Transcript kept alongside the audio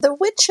The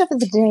witch of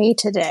the day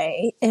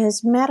today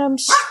is Madame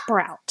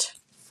Sprout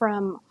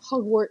from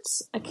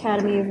Hogwarts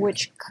Academy of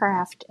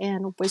Witchcraft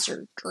and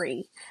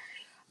Wizardry.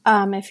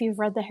 If you've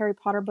read the Harry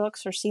Potter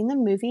books or seen the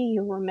movie,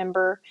 you'll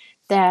remember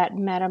that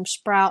Madame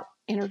Sprout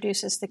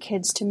introduces the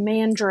kids to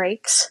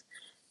mandrakes,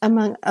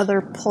 among other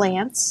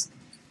plants,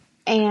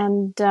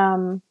 and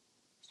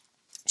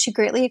she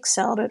greatly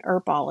excelled at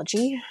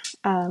herbology,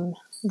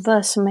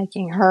 thus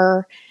making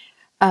her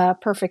a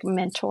perfect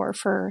mentor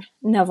for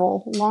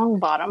Neville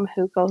Longbottom,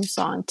 who goes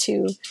on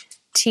to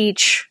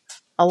teach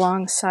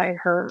alongside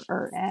her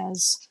or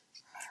as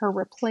her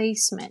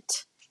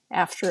replacement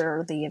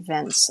after the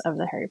events of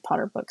the Harry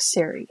Potter book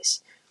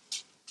series.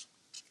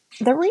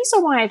 The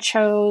reason why I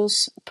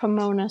chose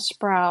Pomona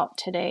Sprout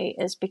today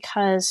is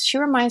because she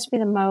reminds me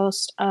the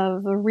most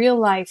of a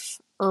real-life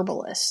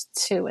herbalist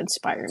to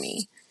inspire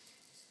me.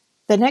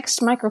 The next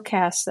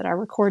microcast that I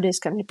record is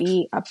going to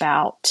be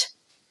about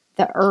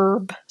the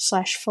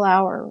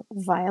herb/flower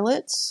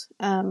violets.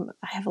 I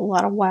have a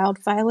lot of wild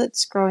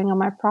violets growing on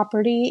my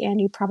property, and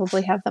you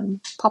probably have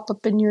them pop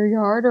up in your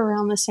yard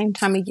around the same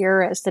time of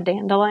year as the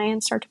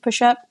dandelions start to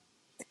push up.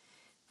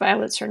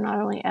 Violets are not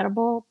only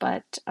edible,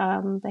 but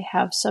they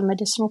have some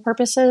medicinal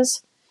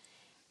purposes.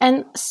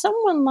 And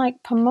someone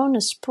like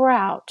Pomona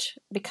Sprout,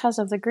 because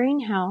of the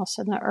greenhouse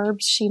and the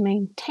herbs she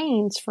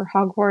maintains for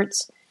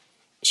Hogwarts,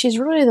 she's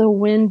really the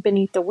wind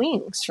beneath the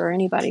wings for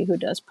anybody who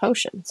does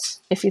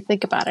potions. If you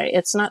think about it,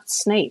 it's not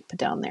Snape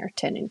down there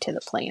tending to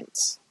the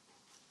plants.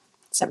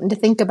 Something to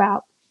think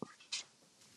about.